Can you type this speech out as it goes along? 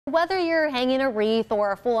Whether you're hanging a wreath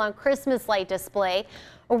or a full-on Christmas light display,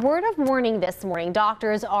 a word of warning this morning.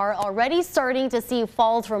 Doctors are already starting to see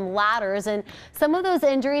falls from ladders, and some of those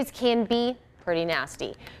injuries can be pretty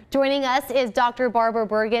nasty. Joining us is Dr. Barbara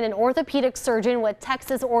Bergen, an orthopedic surgeon with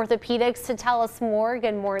Texas Orthopedics, to tell us more.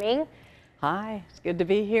 Good morning. Hi, it's good to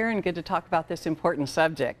be here and good to talk about this important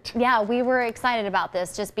subject. Yeah, we were excited about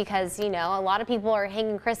this just because, you know, a lot of people are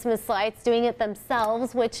hanging Christmas lights, doing it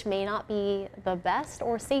themselves, which may not be the best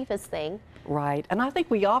or safest thing. Right, and I think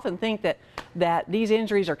we often think that these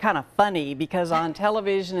injuries are kind of funny because on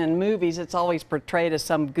television and movies it's always portrayed as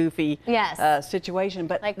some goofy situation.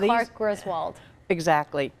 But like Clark Griswold.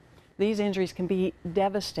 Exactly. These injuries can be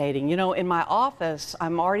devastating. You know, in my office,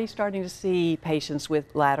 I'm already starting to see patients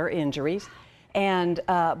with ladder injuries, and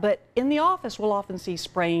but in the office, we'll often see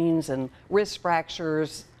sprains and wrist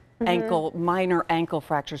fractures, minor ankle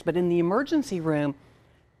fractures. But in the emergency room,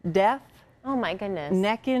 death, oh my goodness,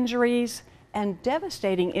 neck injuries, and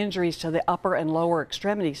devastating injuries to the upper and lower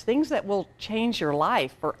extremities, things that will change your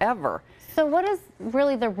life forever. So what is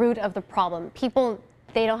really the root of the problem? People,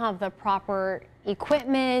 they don't have the proper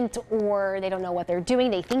equipment, or they don't know what they're doing.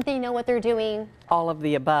 They think they know what they're doing. All of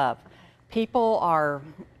the above. People are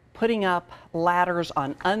putting up ladders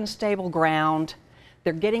on unstable ground.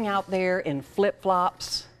 They're getting out there in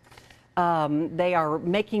flip-flops. They are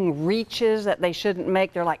making reaches that they shouldn't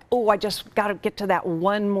make. They're like, oh, I just got to get to that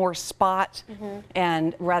one more spot,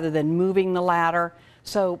 and rather than moving the ladder.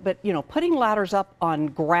 So, but you know, putting ladders up on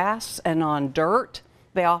grass and on dirt,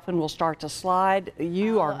 they often will start to slide.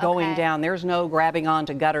 You are going down. There's no grabbing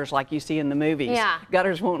onto gutters like you see in the movies. Yeah.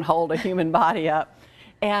 Gutters won't hold a human body up.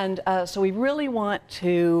 And so we really want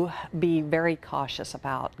to be very cautious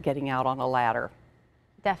about getting out on a ladder.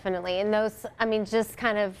 Definitely. And those, I mean, just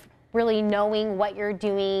kind of really knowing what you're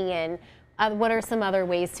doing, and what are some other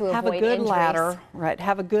ways to avoid injuries? Have a good ladder, right?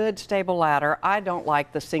 Have a good stable ladder. I don't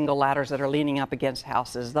like the single ladders that are leaning up against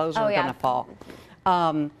houses. Those are going to fall.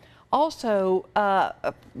 Also,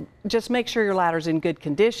 just make sure your ladder's in good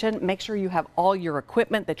condition. Make sure you have all your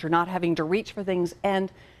equipment, that you're not having to reach for things. And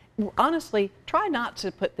honestly, try not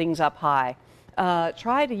to put things up high.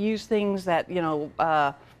 Try to use things that, you know,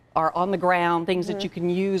 are on the ground, things that you can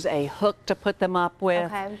use a hook to put them up with.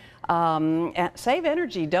 And save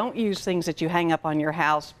energy. Don't use things that you hang up on your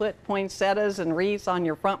house. Put poinsettias and wreaths on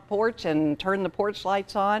your front porch and turn the porch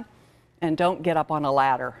lights on. And don't get up on a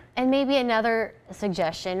ladder. And maybe another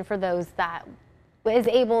suggestion for those that is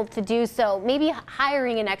able to do so, maybe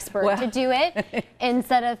hiring an expert to do it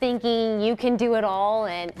instead of thinking you can do it all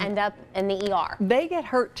and end up in the ER. They get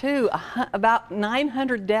hurt too. About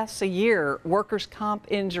 900 deaths a year, workers' comp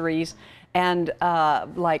injuries, and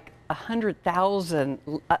like 100,000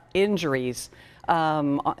 injuries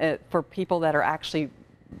for people that are actually,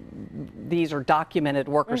 these are documented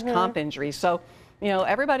workers' comp injuries. So, you know,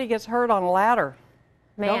 everybody gets hurt on a ladder.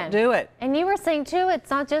 Man. Don't do it. And you were saying too,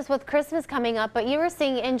 it's not just with Christmas coming up, but you were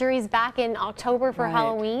seeing injuries back in October for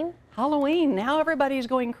Halloween. Halloween. Now everybody's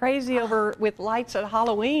going crazy over with lights at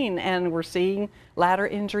Halloween, and we're seeing ladder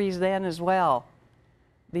injuries then as well.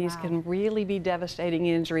 These can really be devastating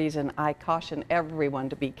injuries, and I caution everyone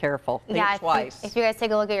to be careful. Think twice. If you guys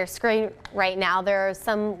take a look at your screen right now, there are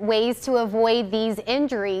some ways to avoid these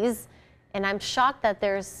injuries, and I'm shocked that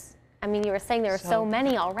there's, I mean, you were saying there are so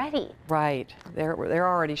many already. Right. They're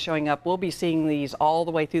already showing up. We'll be seeing these all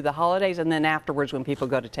the way through the holidays, and then afterwards when people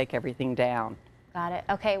go to take everything down. Got it.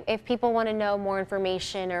 Okay. If people want to know more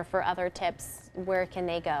information or for other tips, where can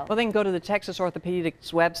they go? Well, they can go to the Texas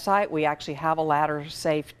Orthopedics website. We actually have a ladder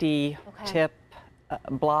safety tip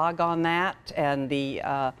blog on that, and the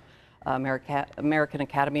American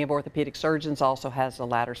Academy of Orthopedic Surgeons also has a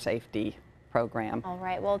ladder safety program. All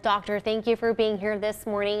right. Well, doctor, thank you for being here this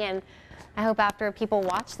morning, and I hope after people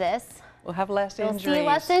watch this, we'll have less injuries. We'll see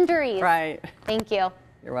less injuries. Right. Thank you.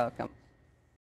 You're welcome.